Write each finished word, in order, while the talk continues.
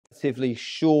relatively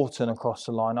short and across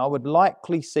the line, I would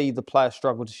likely see the player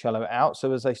struggle to shallow it out.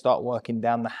 So as they start working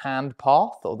down the hand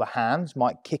path, or the hands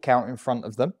might kick out in front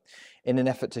of them in an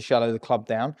effort to shallow the club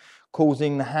down,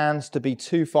 causing the hands to be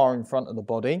too far in front of the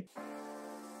body.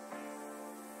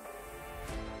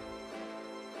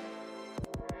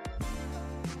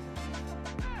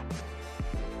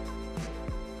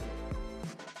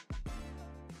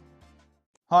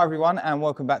 Hi everyone, and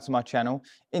welcome back to my channel.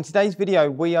 In today's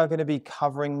video, we are going to be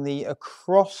covering the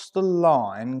across the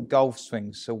line golf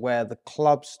swing. So where the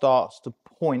club starts to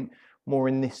point more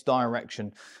in this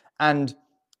direction. And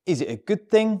is it a good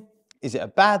thing? Is it a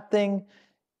bad thing?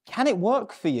 Can it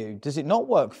work for you? Does it not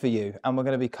work for you? And we're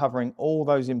going to be covering all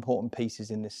those important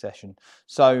pieces in this session.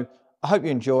 So I hope you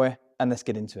enjoy, and let's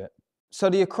get into it. So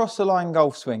the across the line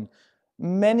golf swing,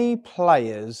 many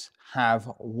players have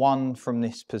one from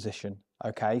this position.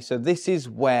 Okay, so this is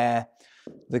where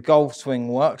the golf swing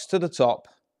works to the top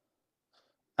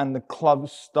and the club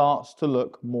starts to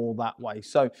look more that way.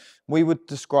 So we would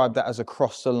describe that as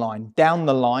across the line. Down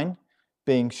the line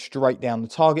being straight down the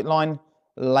target line,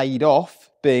 laid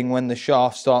off being when the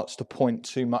shaft starts to point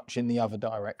too much in the other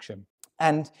direction.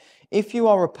 And if you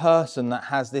are a person that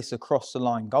has this across the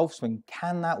line golf swing,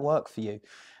 can that work for you?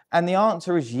 And the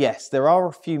answer is yes. There are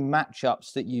a few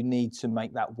matchups that you need to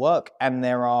make that work, and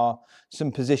there are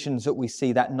some positions that we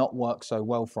see that not work so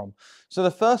well from. So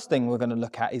the first thing we're going to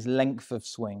look at is length of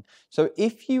swing. So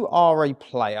if you are a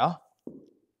player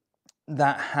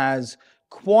that has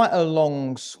quite a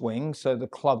long swing, so the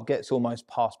club gets almost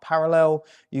past parallel,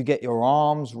 you get your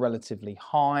arms relatively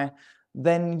high,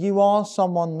 then you are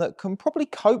someone that can probably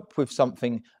cope with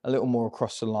something a little more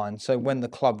across the line. So when the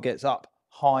club gets up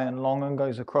high and long and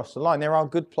goes across the line, there are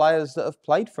good players that have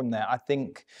played from there. I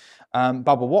think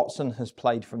Bubba Watson has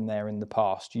played from there in the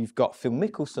past. You've got Phil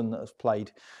Mickelson that has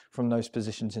played from those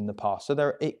positions in the past.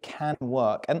 So it can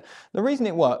work. And the reason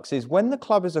it works is when the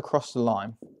club is across the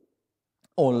line,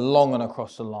 or long and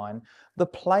across the line, the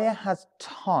player has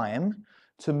time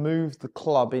to move the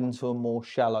club into a more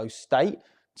shallow state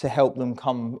to help them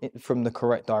come from the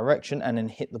correct direction and then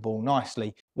hit the ball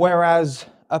nicely. Whereas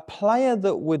a player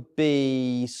that would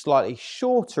be slightly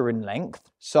shorter in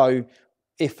length, so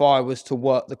if I was to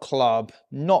work the club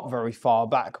not very far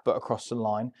back but across the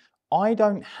line, I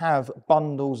don't have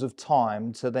bundles of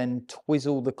time to then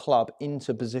twizzle the club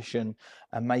into position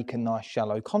and make a nice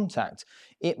shallow contact.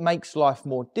 It makes life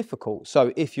more difficult.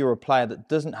 So if you're a player that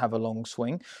doesn't have a long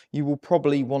swing, you will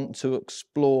probably want to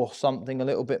explore something a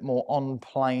little bit more on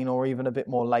plane or even a bit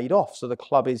more laid off. So the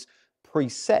club is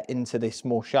preset into this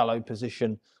more shallow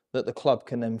position that the club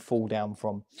can then fall down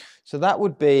from. So that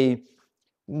would be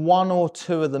one or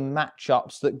two of the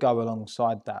matchups that go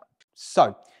alongside that.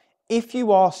 So if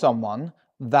you are someone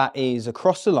that is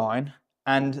across the line,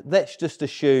 and let's just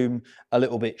assume a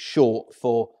little bit short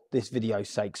for this video's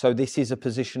sake, so this is a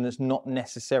position that's not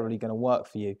necessarily going to work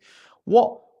for you,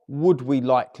 what would we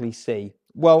likely see?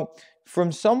 Well,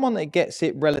 from someone that gets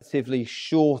it relatively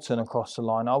short and across the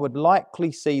line, I would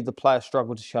likely see the player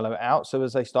struggle to shallow it out. So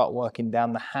as they start working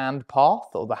down the hand path,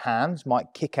 or the hands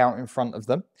might kick out in front of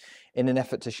them in an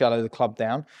effort to shallow the club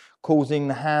down, causing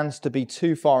the hands to be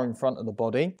too far in front of the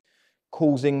body,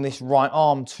 causing this right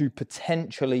arm to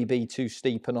potentially be too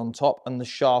steep and on top, and the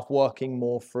shaft working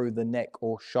more through the neck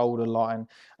or shoulder line,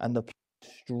 and the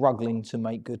struggling to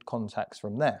make good contacts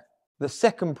from there. The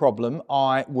second problem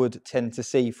I would tend to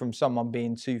see from someone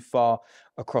being too far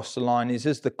across the line is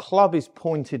as the club is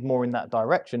pointed more in that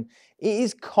direction, it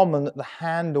is common that the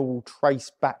handle will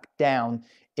trace back down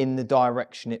in the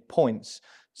direction it points,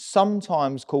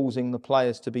 sometimes causing the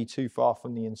players to be too far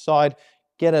from the inside,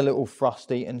 get a little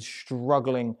frusty and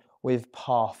struggling with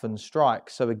path and strike.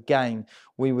 So again,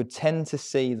 we would tend to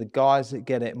see the guys that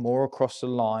get it more across the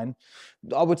line.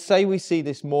 I would say we see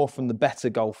this more from the better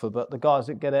golfer, but the guys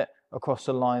that get it across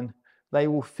the line, they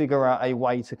will figure out a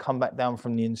way to come back down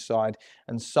from the inside,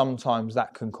 and sometimes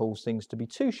that can cause things to be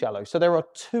too shallow. So there are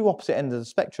two opposite ends of the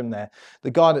spectrum there.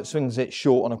 The guy that swings it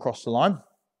short and across the line,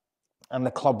 and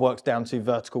the club works down too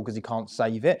vertical because he can't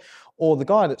save it, or the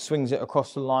guy that swings it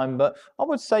across the line, but I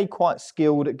would say quite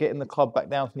skilled at getting the club back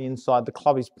down from the inside. The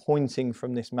club is pointing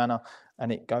from this manner and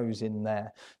it goes in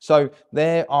there. So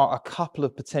there are a couple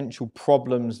of potential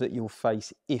problems that you'll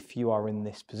face if you are in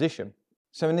this position.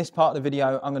 So in this part of the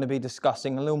video, I'm going to be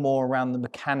discussing a little more around the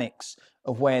mechanics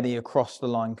of where the across the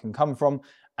line can come from,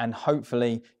 and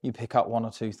hopefully you pick up one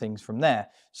or two things from there.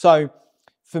 So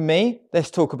for me,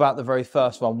 let's talk about the very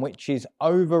first one, which is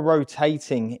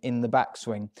over-rotating in the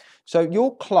backswing. So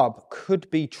your club could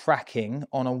be tracking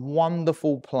on a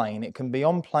wonderful plane. It can be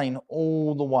on plane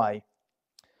all the way.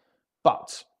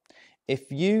 But If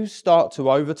you start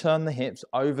to overturn the hips,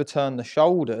 overturn the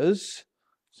shoulders,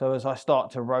 so as I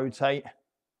start to rotate,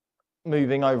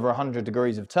 moving over 100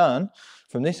 degrees of turn,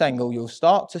 from this angle, you'll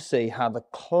start to see how the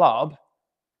club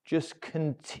just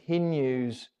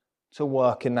continues to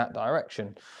work in that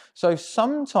direction. So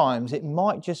sometimes it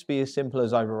might just be as simple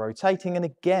as over rotating. And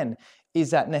again,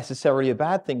 is that necessarily a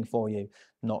bad thing for you?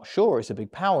 Not sure. It's a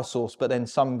big power source, but then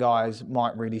some guys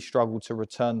might really struggle to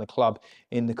return the club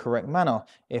in the correct manner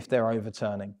if they're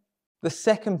overturning. The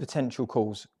second potential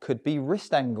cause could be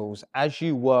wrist angles as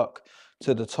you work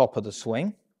to the top of the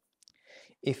swing.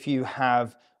 If you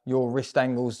have your wrist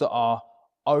angles that are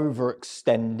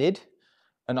overextended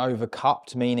and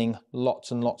overcupped, meaning lots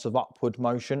and lots of upward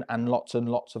motion and lots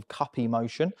of cuppy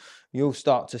motion, you'll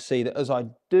start to see that as I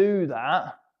do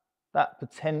that, that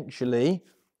potentially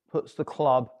puts the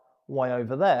club way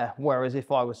over there. Whereas if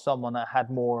I was someone that had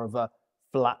more of a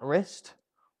flat wrist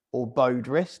or bowed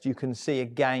wrist, you can see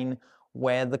again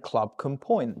where the club can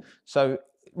point. So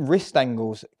wrist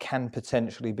angles can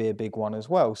potentially be a big one as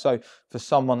well. So for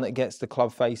someone that gets the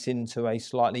club face into a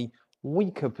slightly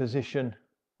weaker position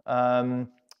and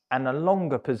a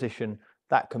longer position,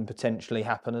 that can potentially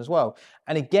happen as well.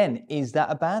 And again, is that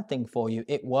a bad thing for you?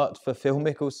 It worked for Phil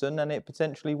Mickelson and it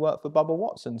potentially worked for Bubba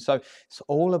Watson. So it's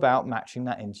all about matching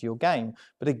that into your game.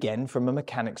 But again, from a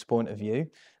mechanics point of view,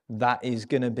 that is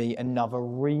going to be another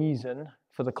reason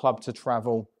for the club to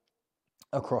travel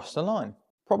across the line.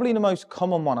 Probably the most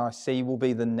common one I see will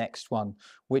be the next one,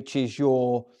 which is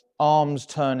your arms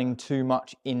turning too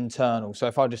much internal. So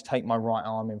if I just take my right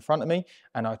arm in front of me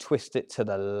and I twist it to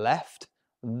the left,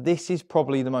 this is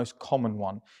probably the most common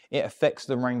one. It affects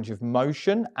the range of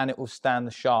motion and it will stand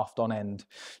the shaft on end.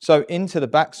 So into the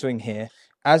backswing here,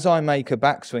 as I make a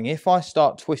backswing, if I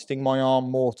start twisting my arm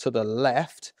more to the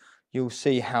left, you'll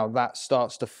see how that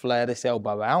starts to flare this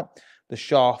elbow out. The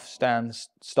shaft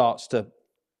starts to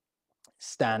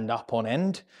stand up on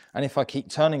end. And if I keep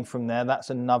turning from there,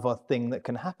 that's another thing that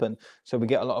can happen. So we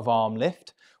get a lot of arm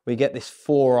lift. We get this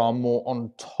forearm more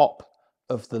on top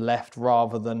of the left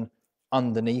rather than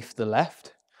underneath the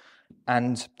left.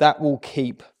 And that will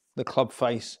keep the club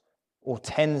face, or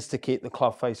tends to keep the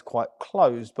club face quite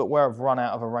closed. But where I've run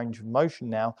out of a range of motion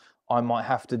now, I might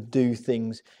have to do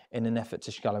things in an effort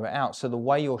to shallow it out. So the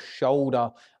way your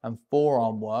shoulder and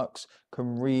forearm works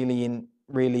can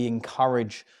really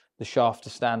encourage the shaft to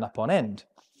stand up on end.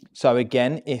 So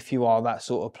again, if you are that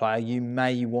sort of player, you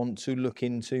may want to look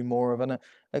into more of an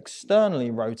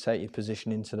externally rotated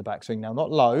position into the backswing. Now,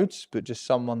 not loads, but just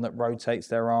someone that rotates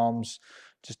their arms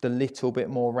just a little bit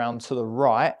more round to the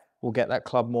right will get that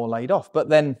club more laid off. But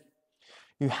then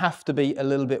you have to be a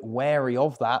little bit wary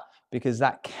of that because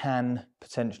that can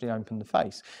potentially open the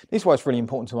face. This is why it's really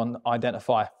important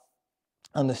to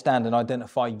understand and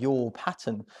identify your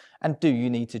pattern, and do you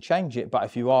need to change it? But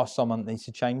if you are someone that needs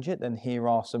to change it, then here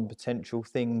are some potential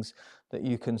things that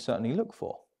you can certainly look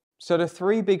for. So the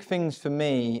three big things for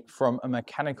me from a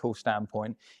mechanical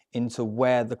standpoint into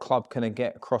where the club can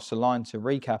get across the line, to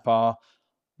recap, are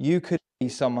you could be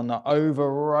someone that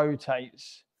over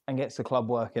rotates and gets the club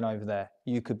working over there.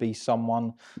 You could be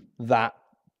someone that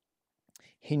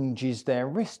hinges their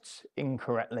wrists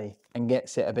incorrectly and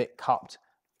gets it a bit cupped,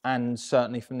 and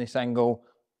certainly from this angle,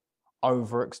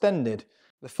 overextended.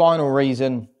 The final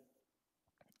reason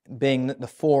being that the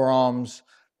forearms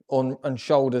and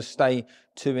shoulders stay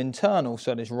too internal,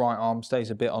 so this right arm stays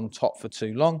a bit on top for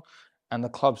too long, and the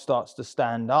club starts to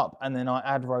stand up, and then I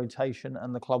add rotation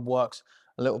and the club works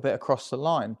a little bit across the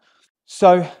line.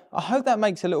 So I hope that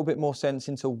makes a little bit more sense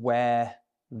into where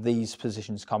these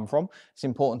positions come from. It's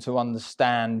important to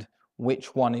understand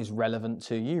which one is relevant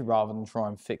to you rather than try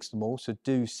and fix them all. So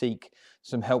do seek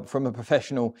some help from a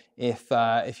professional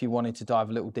if you wanted to dive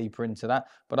a little deeper into that.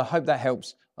 But I hope that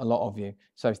helps a lot of you.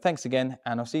 So thanks again,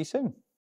 and I'll see you soon.